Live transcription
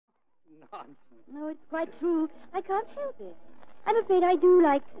nonsense. No, it's quite true. I can't help it. I'm afraid I do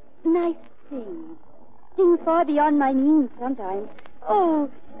like nice things. Things far beyond my means sometimes. Oh,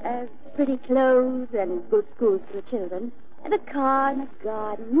 pretty clothes and good schools for the children. And a car and a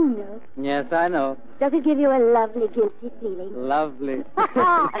garden, you know. Yes, I know. Does it give you a lovely guilty feeling? Lovely.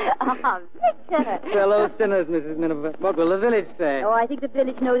 Victor! Fellow sinners, Mrs. Miniver. What will the village say? Oh, I think the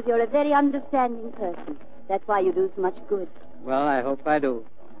village knows you're a very understanding person. That's why you do so much good. Well, I hope I do.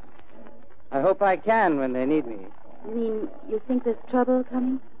 I hope I can when they need me. You mean you think there's trouble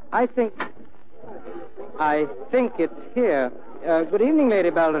coming? I think it's here. Good evening,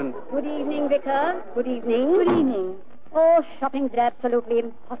 Lady Belden. Good evening, Vicar. Good evening. Good evening. Oh, shopping's absolutely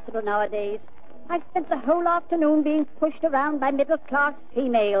impossible nowadays. I've spent the whole afternoon being pushed around by middle-class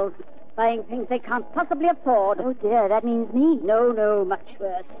females, buying things they can't possibly afford. Oh, dear, that means me. No, much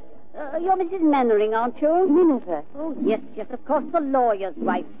worse. You're Mrs. Mannering, aren't you? Miniver. Oh, yes, of course, the lawyer's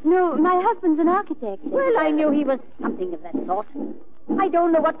wife. No, my husband's an architect. Well, I knew he was something of that sort. I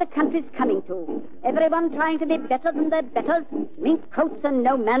don't know what the country's coming to. Everyone trying to be better than their betters, mink coats and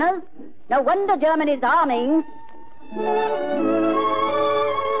no manners. No wonder Germany's arming.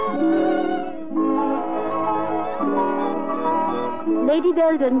 Lady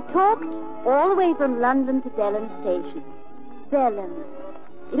Belden talked all the way from London to Belem Station. Belem.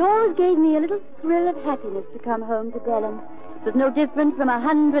 It always gave me a little thrill of happiness to come home to Belem. It was no different from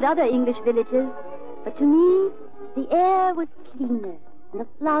 100 other English villages. But to me, the air was cleaner and the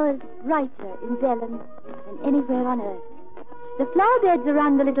flowers brighter in Belem than anywhere on earth. The flower beds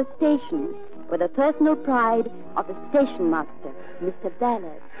around the little station were the personal pride of the station master, Mr.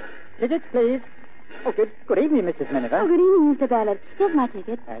 Ballard. Tickets, please. Oh, good evening, Mrs. Miniver. Oh, good evening, Mr. Ballard. Here's my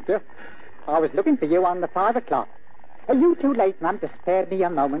ticket. Thank you. I was looking for you on the 5 o'clock. Are you too late, ma'am, to spare me a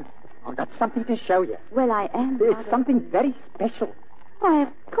moment? I've got something to show you. Well, I am. It's something very special. Why, of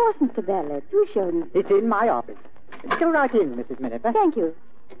course, Mr. Ballard. Do show me. It's in my office. Go right in, Mrs. Miniver. Thank you.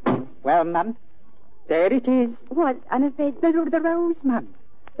 Well, ma'am, there it is. What? I'm afraid... The rose, ma'am.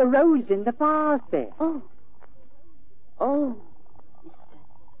 The rose in the vase there. Oh, Mr.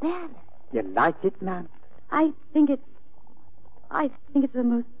 Ballard. You like it, ma'am? I think it's the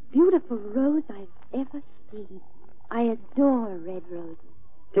most beautiful rose I've ever seen. I adore red roses.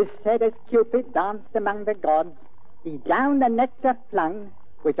 'Tis said as Cupid danced among the gods, he down the nectar flung,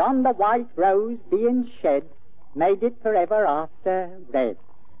 which on the white rose being shed, made it forever after red.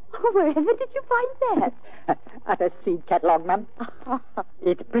 Oh, wherever did you find that? At a seed catalogue, ma'am.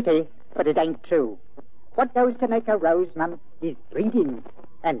 It's pretty, but it ain't true. What goes to make a rose, ma'am, is breeding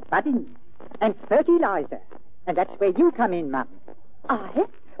and budding and fertilizer. And that's where you come in, ma'am. I?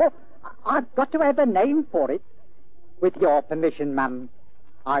 Oh, I've got to have a name for it. With your permission, ma'am,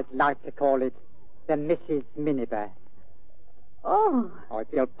 I'd like to call it the Mrs. Miniver. Oh. Oh, if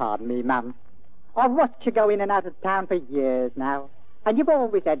you'll pardon me, ma'am. I've watched you go in and out of town for years now, and you've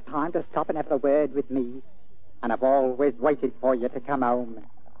always had time to stop and have a word with me. And I've always waited for you to come home.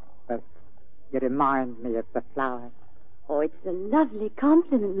 But you remind me of the flowers. Oh, it's a lovely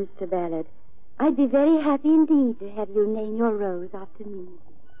compliment, Mr. Ballard. I'd be very happy indeed to have you name your rose after me.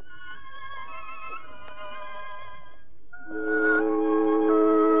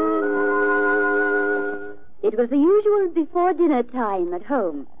 It was the usual before-dinner time at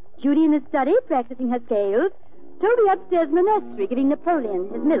home. Judy in the study, practicing her scales. Toby upstairs in the nursery, giving Napoleon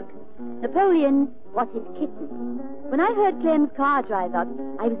his milk. Napoleon was his kitten. When I heard Clem's car drive up,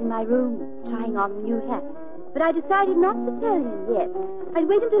 I was in my room, trying on the new hat. But I decided not to tell him yet. I'd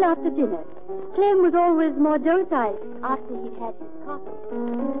wait until after dinner. Clem was always more docile after he'd had his coffee.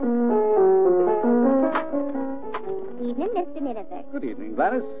 Evening, Mr. Miniver. Good evening,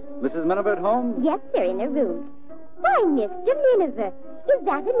 Gladys. Mrs. Miniver at home? Yes, sir, in her room. Why, Mr. Miniver, is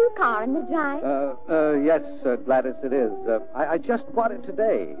that a new car in the drive? Yes, Gladys, it is. I just bought it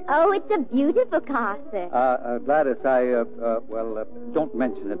today. Oh, it's a beautiful car, sir. Gladys, don't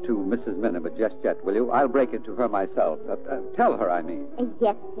mention it to Mrs. Miniver just yet, will you? I'll break it to her myself. Tell her, I mean.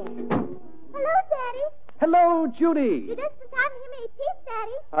 Yes, sir. Hello, Daddy. Hello, Judy. You just in time to hear me peep,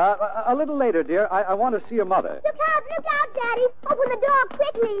 Daddy. A little later, dear. I want to see your mother. Look out, Daddy. Open the door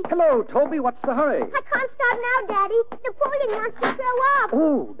quickly. Hello, Toby. What's the hurry? I can't start now, Daddy. Napoleon wants to throw up.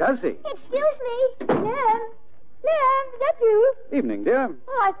 Oh, does he? Excuse me. Clem, is that you? Evening, dear.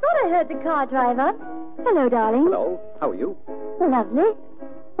 Oh, I thought I heard the car drive up. Hello, darling. Hello. How are you? Lovely.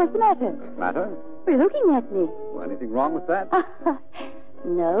 What's the matter? Matter? You're looking at me. Well, anything wrong with that?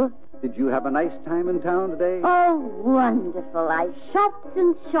 No. Did you have a nice time in town today? Oh, wonderful. I shopped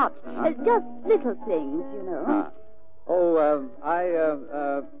and shopped. Just little things, you know.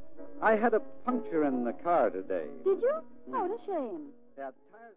 I had a puncture in the car today. Did you? Oh, what a shame. Yeah,